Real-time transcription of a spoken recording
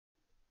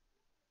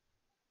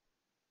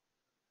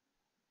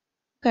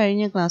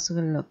കഴിഞ്ഞ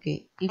ക്ലാസ്സുകളിലൊക്കെ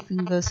ഈ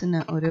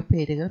ഫിംഗേഴ്സിന് ഓരോ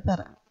പേരുകൾ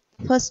പറഞ്ഞു.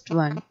 First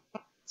one,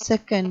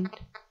 second,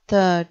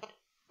 third,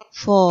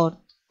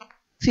 fourth,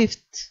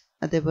 fifth.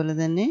 അതേപോലെ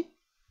തന്നെ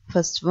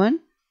first one,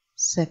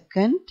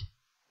 second,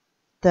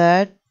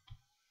 third,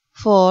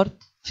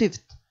 fourth,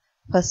 fifth.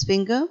 First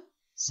finger,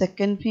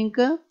 second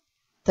finger,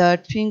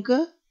 third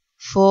finger,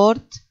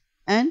 fourth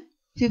and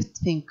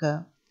fifth finger.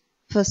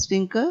 First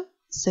finger,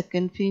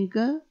 second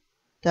finger,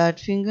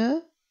 third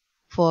finger,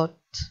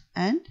 fourth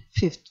and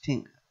fifth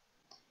finger.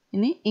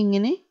 ഇനി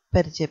ഇങ്ങനെ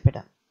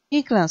പരിചയപ്പെടാം.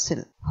 ഈ ക്ലാസ്സിൽ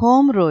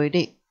home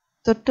റോയുടെ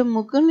തൊട്ട്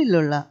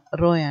മുകളിലുള്ള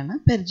റോയാണ്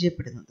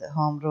പരിചയപ്പെടുന്നത്.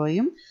 ഹോം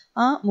റോയും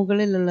ആ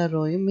മുകളിലുള്ള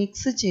റോയും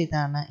മിക്സ്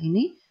ചെയ്താണ്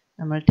ഇനി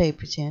നമ്മൾ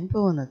ടൈപ്പ് ചെയ്യാൻ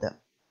പോകുന്നത്.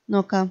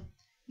 നോക്കാം.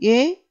 A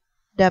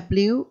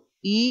W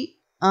E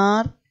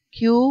R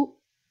Q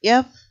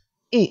F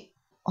A.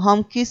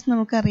 Home keys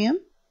നമുക്കറിയാം.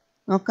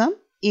 നോക്കാം.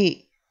 A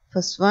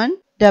first one,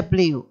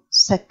 W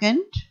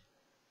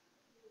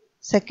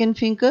second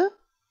finger,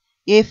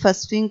 A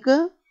first finger,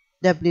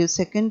 W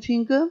second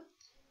finger,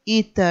 E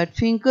third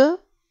finger,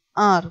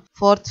 R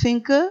fourth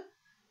finger,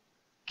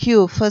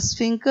 Q first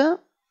finger,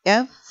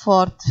 F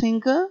fourth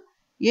finger,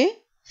 A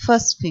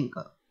first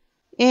finger.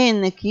 A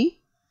എന്ന key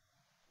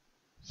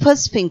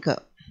first finger,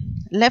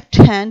 left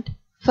hand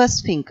first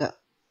finger.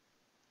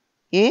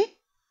 A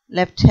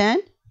left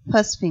hand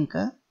first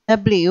finger.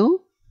 W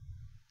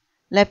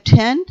left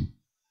hand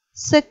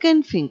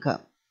second finger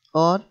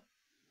or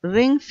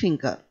ring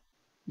finger.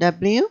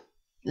 W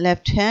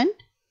left hand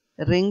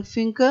ring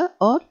finger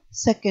or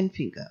second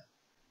finger.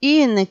 E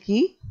എന്ന key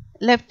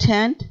left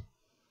hand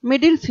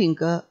middle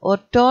finger or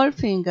tall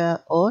finger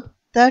or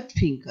third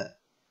finger.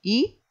 E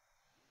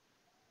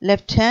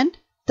left hand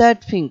third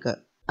finger.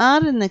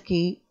 R എന്ന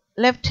key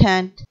left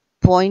hand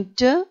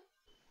pointer,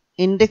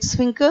 index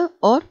finger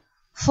or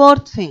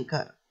fourth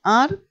finger.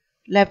 R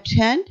left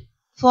hand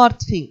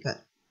fourth finger.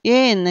 A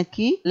എന്ന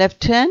key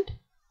left hand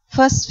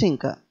first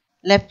finger,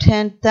 left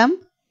hand thumb,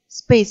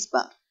 space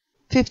bar.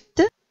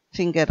 Fifth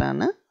finger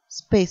ആണ്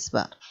space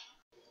bar.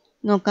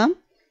 നോക്കാം.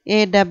 A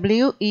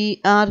W E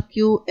R Q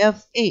F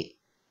A.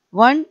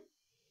 1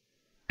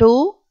 2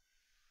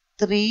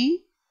 3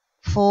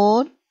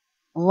 4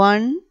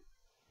 1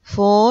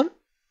 4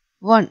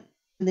 1.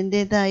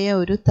 അതിൻ്റെതായ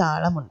ഒരു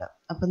താളമുണ്ട്.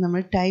 അപ്പം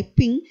നമ്മൾ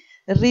typing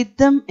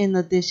rhythm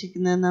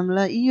എന്നുദ്ദേശിക്കുന്നത് നമ്മൾ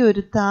ഈ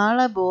ഒരു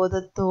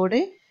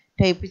താളബോധത്തോടെ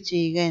ടൈപ്പ്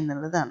ചെയ്യുക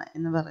എന്നുള്ളതാണ്.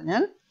 എന്ന്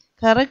പറഞ്ഞാൽ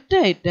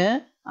കറക്റ്റായിട്ട്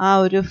ആ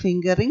ഒരു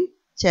ഫിംഗറിങ്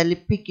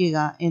ചലിപ്പിക്കുക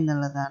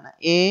എന്നുള്ളതാണ്.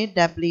 A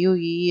W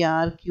E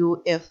R Q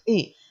F A.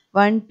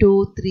 1 2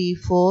 3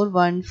 4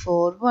 1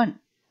 4 1.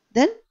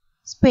 Then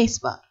space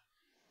bar.